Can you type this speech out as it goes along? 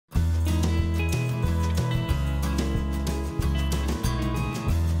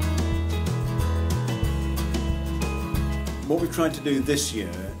What we've tried to do this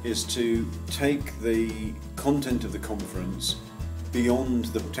year is to take the content of the conference beyond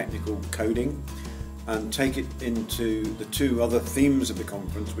the technical coding and take it into the two other themes of the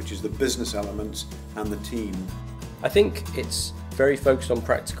conference, which is the business elements and the team. I think it's very focused on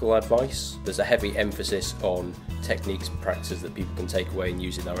practical advice. There's a heavy emphasis on techniques and practices that people can take away and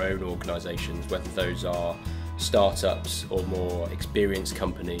use in their own organisations, whether those are startups or more experienced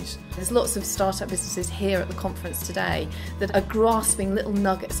companies. There's lots of startup businesses here at the conference today that are grasping little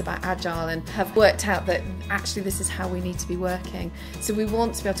nuggets about Agile and have worked out that actually this is how we need to be working. So we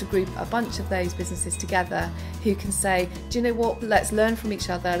want to be able to group a bunch of those businesses together who can say, do you know what, let's learn from each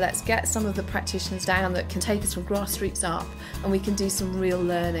other, let's get some of the practitioners down that can take us from grassroots up, and we can do some real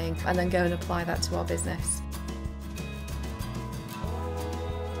learning and then go and apply that to our business.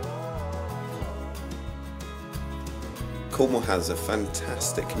 Cornwall has a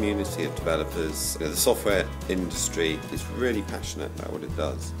fantastic community of developers. The software industry is really passionate about what it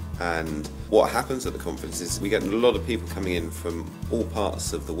does, and what happens at the conference is we get a lot of people coming in from all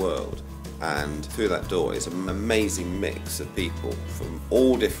parts of the world, and through that door is an amazing mix of people from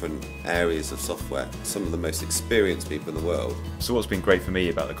all different areas of software, some of the most experienced people in the world. So what's been great for me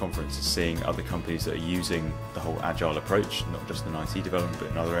about the conference is seeing other companies that are using the whole Agile approach, not just in IT development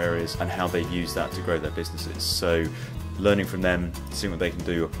but in other areas, and how they've used that to grow their businesses. So learning from them, seeing what they can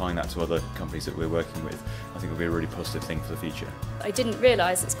do, applying that to other companies that we're working with, I think will be a really positive thing for the future. I didn't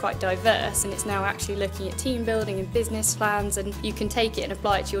realise it's quite diverse, and it's now actually looking at team building and business plans, and you can take it and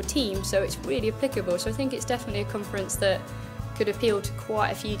apply it to your team, so it's really applicable. So I think it's definitely a conference that could appeal to quite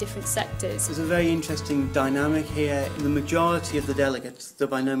a few different sectors. There's a very interesting dynamic here. The majority of the delegates, though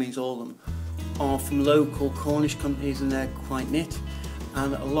by no means all of them, are from local Cornish companies, and they're quite knit.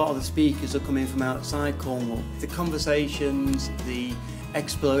 And a lot of the speakers are coming from outside Cornwall. The conversations, the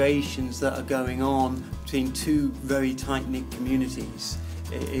explorations that are going on between two very tight-knit communities,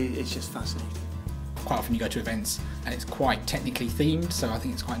 it's just fascinating. Quite often you go to events and it's quite technically themed, so I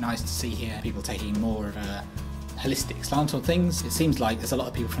think it's quite nice to see here people taking more of a holistic slant on things. It seems like there's a lot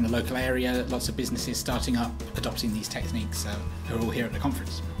of people from the local area, lots of businesses starting up, adopting these techniques, who are all here at the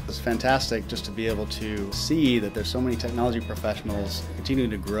conference. It's fantastic just to be able to see that there's so many technology professionals continuing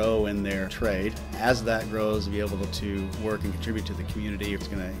to grow in their trade. As that grows, to be able to work and contribute to the community, it's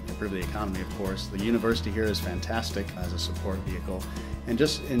going to improve the economy, of course. The university here is fantastic as a support vehicle. And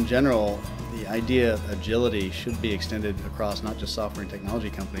just in general, the idea of agility should be extended across not just software and technology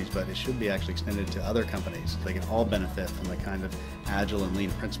companies, but it should be actually extended to other companies. They can all benefit from the kind of agile and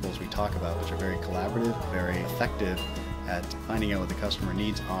lean principles we talk about, which are very collaborative, very effective at finding out what the customer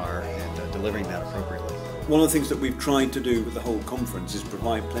needs are and delivering that appropriately. One of the things that we've tried to do with the whole conference is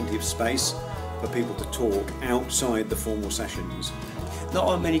provide plenty of space for people to talk outside the formal sessions. Not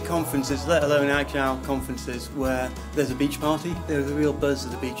on many conferences, let alone Agile conferences, where there's a beach party. There was a real buzz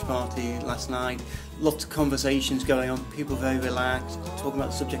at the beach party last night. Lots of conversations going on, people very relaxed, talking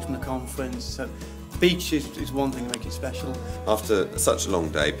about the subjects from the conference. So the beach is one thing that makes it special. After such a long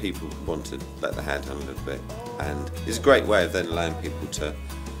day, people want to let their hair down a little bit, and it's a great way of then allowing people to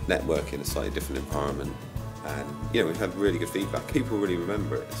network in a slightly different environment. And we've had really good feedback. People really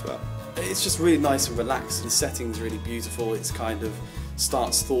remember it as well. It's just really nice and relaxed. The setting's really beautiful. It's kind of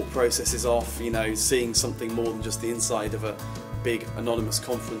starts thought processes off, seeing something more than just the inside of a big anonymous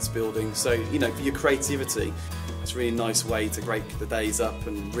conference building. So, for your creativity, it's a really nice way to break the days up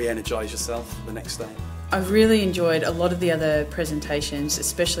and re-energise yourself the next day. I've really enjoyed a lot of the other presentations,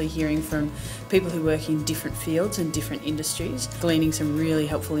 especially hearing from people who work in different fields and different industries, gleaning some really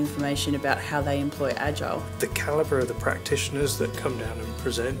helpful information about how they employ Agile. The calibre of the practitioners that come down and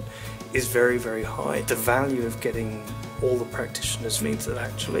present is very, very high. The value of getting all the practitioners means that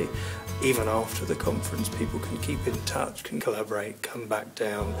actually, even after the conference, people can keep in touch, can collaborate, come back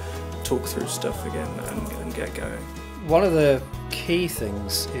down, talk through stuff again and get going. One of the key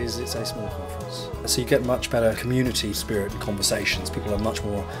things is it's a small conference, so you get much better community spirit and conversations. People are much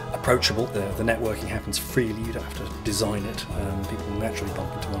more approachable. The networking happens freely, you don't have to design it. People naturally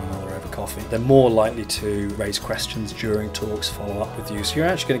bump into one another over coffee. They're more likely to raise questions during talks, follow up with you, so you're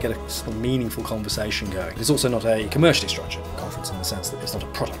actually going to get a sort of meaningful conversation going. It's also not a commercially structured conference in the sense that it's not a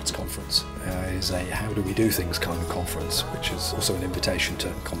products conference. It is a how do we do things kind of conference, which is also an invitation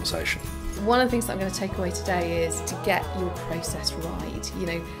to conversation. One of the things that I'm going to take away today is to get your process right.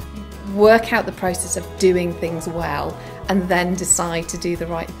 Work out the process of doing things well and then decide to do the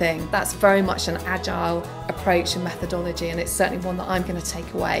right thing. That's very much an Agile approach and methodology, and it's certainly one that I'm going to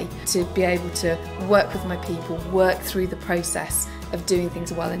take away, to be able to work with my people, work through the process of doing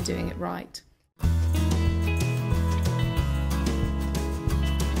things well and doing it right.